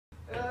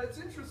it's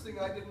interesting.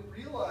 I didn't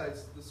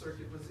realize the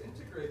circuit was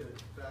integrated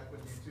back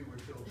when you two were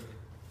children.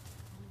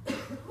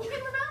 Who can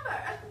remember?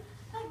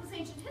 That was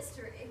ancient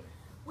history.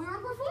 We were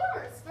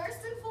performers, first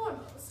and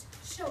foremost.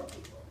 Show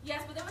people.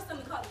 Yes, but there was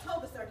something called the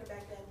Toba circuit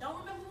back then. Don't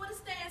remember what it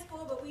stands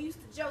for, but we used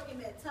to joke it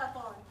meant tough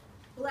on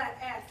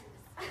black asses.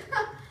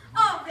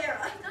 Oh,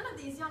 Vera, none of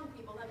these young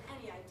people have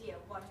any idea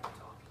what you're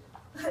talking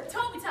about.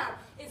 Toby time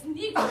is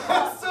Negro.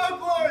 So,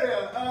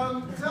 Gloria,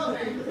 tell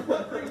me,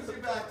 what brings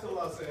you back to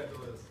Los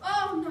Angeles?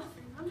 Oh,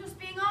 nothing. I'm just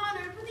being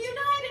honored with the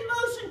United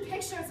Motion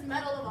Pictures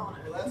Medal of Honor.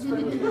 Well, that's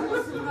fantastic.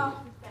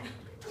 Oh, thank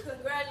you.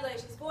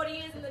 Congratulations. 40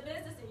 years in the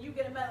business and you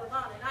get a Medal of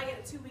Honor, and I get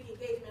a 2-week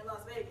engagement in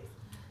Las Vegas.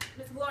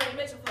 Miss Gloria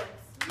Mitchell, folks.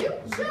 You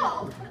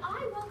joke, but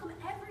I welcome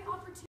every